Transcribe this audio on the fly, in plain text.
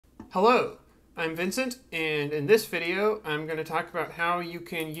Hello, I'm Vincent, and in this video I'm going to talk about how you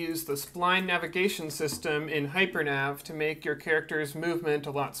can use the Spline navigation system in HyperNav to make your character's movement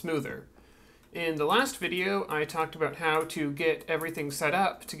a lot smoother. In the last video I talked about how to get everything set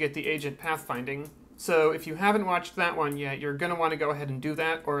up to get the agent pathfinding, so if you haven't watched that one yet, you're going to want to go ahead and do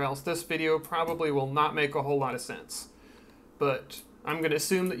that, or else this video probably will not make a whole lot of sense. But I'm going to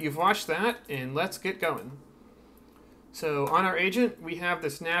assume that you've watched that, and let's get going. So on our agent, we have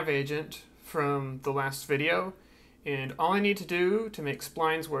this nav agent from the last video, and all I need to do to make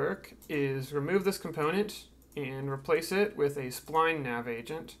splines work is remove this component and replace it with a spline nav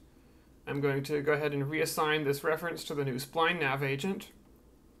agent. I'm going to go ahead and reassign this reference to the new spline nav agent.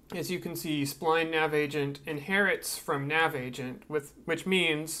 As you can see, spline nav agent inherits from nav agent, which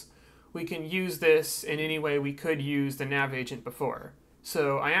means we can use this in any way we could use the nav agent before.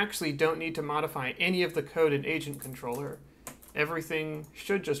 So I actually don't need to modify any of the code in Agent Controller. Everything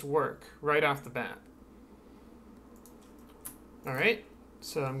should just work right off the bat. Alright,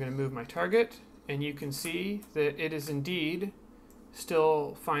 so I'm going to move my target, and you can see that it is indeed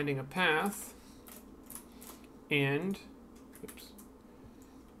still finding a path, and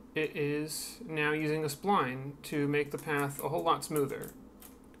it is now using a spline to make the path a whole lot smoother.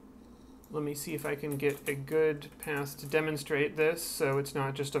 Let me see if I can get a good path to demonstrate this, so it's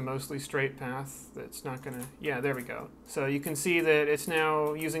not just a mostly straight path that's not gonna... Yeah, there we go. So you can see that it's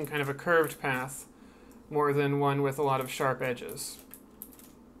now using kind of a curved path more than one with a lot of sharp edges.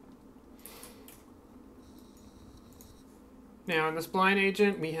 Now in the spline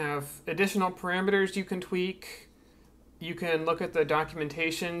agent, we have additional parameters you can tweak. You can look at the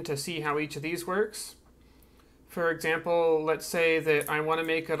documentation to see how each of these works. For example, let's say that I want to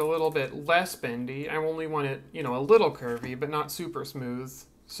make it a little bit less bendy. I only want it, a little curvy, but not super smooth.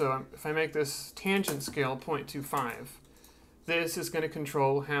 So if I make this tangent scale 0.25, this is going to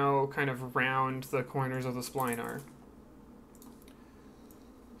control how kind of round the corners of the spline are.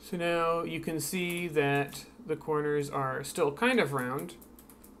 So now you can see that the corners are still kind of round.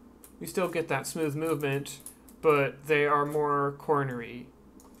 We still get that smooth movement, but they are more cornery.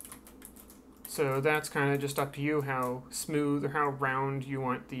 So that's kind of just up to you how smooth or how round you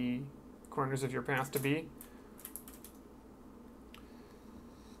want the corners of your path to be.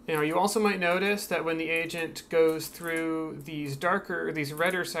 Now you also might notice that when the agent goes through these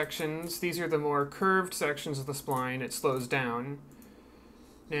redder sections, these are the more curved sections of the spline, it slows down.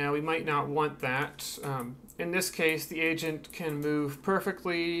 Now we might not want that. In this case, the agent can move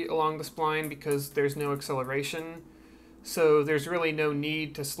perfectly along the spline because there's no acceleration. So there's really no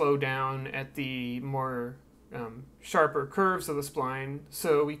need to slow down at the more sharper curves of the spline.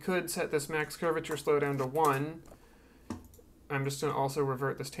 So we could set this max curvature slowdown to 1. I'm just going to also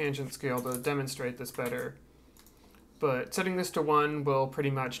revert this tangent scale to demonstrate this better. But setting this to 1 will pretty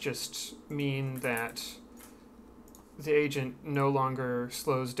much just mean that the agent no longer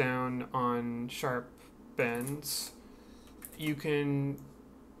slows down on sharp bends. You can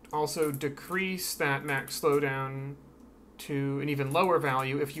also decrease that max slowdown to an even lower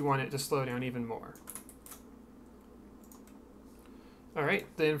value if you want it to slow down even more. Alright,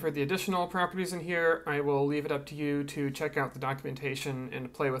 then for the additional properties in here, I will leave it up to you to check out the documentation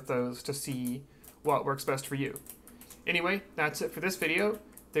and play with those to see what works best for you. Anyway, that's it for this video.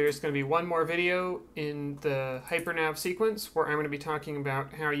 There's going to be one more video in the HyperNav sequence where I'm going to be talking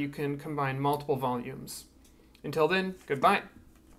about how you can combine multiple volumes. Until then, goodbye.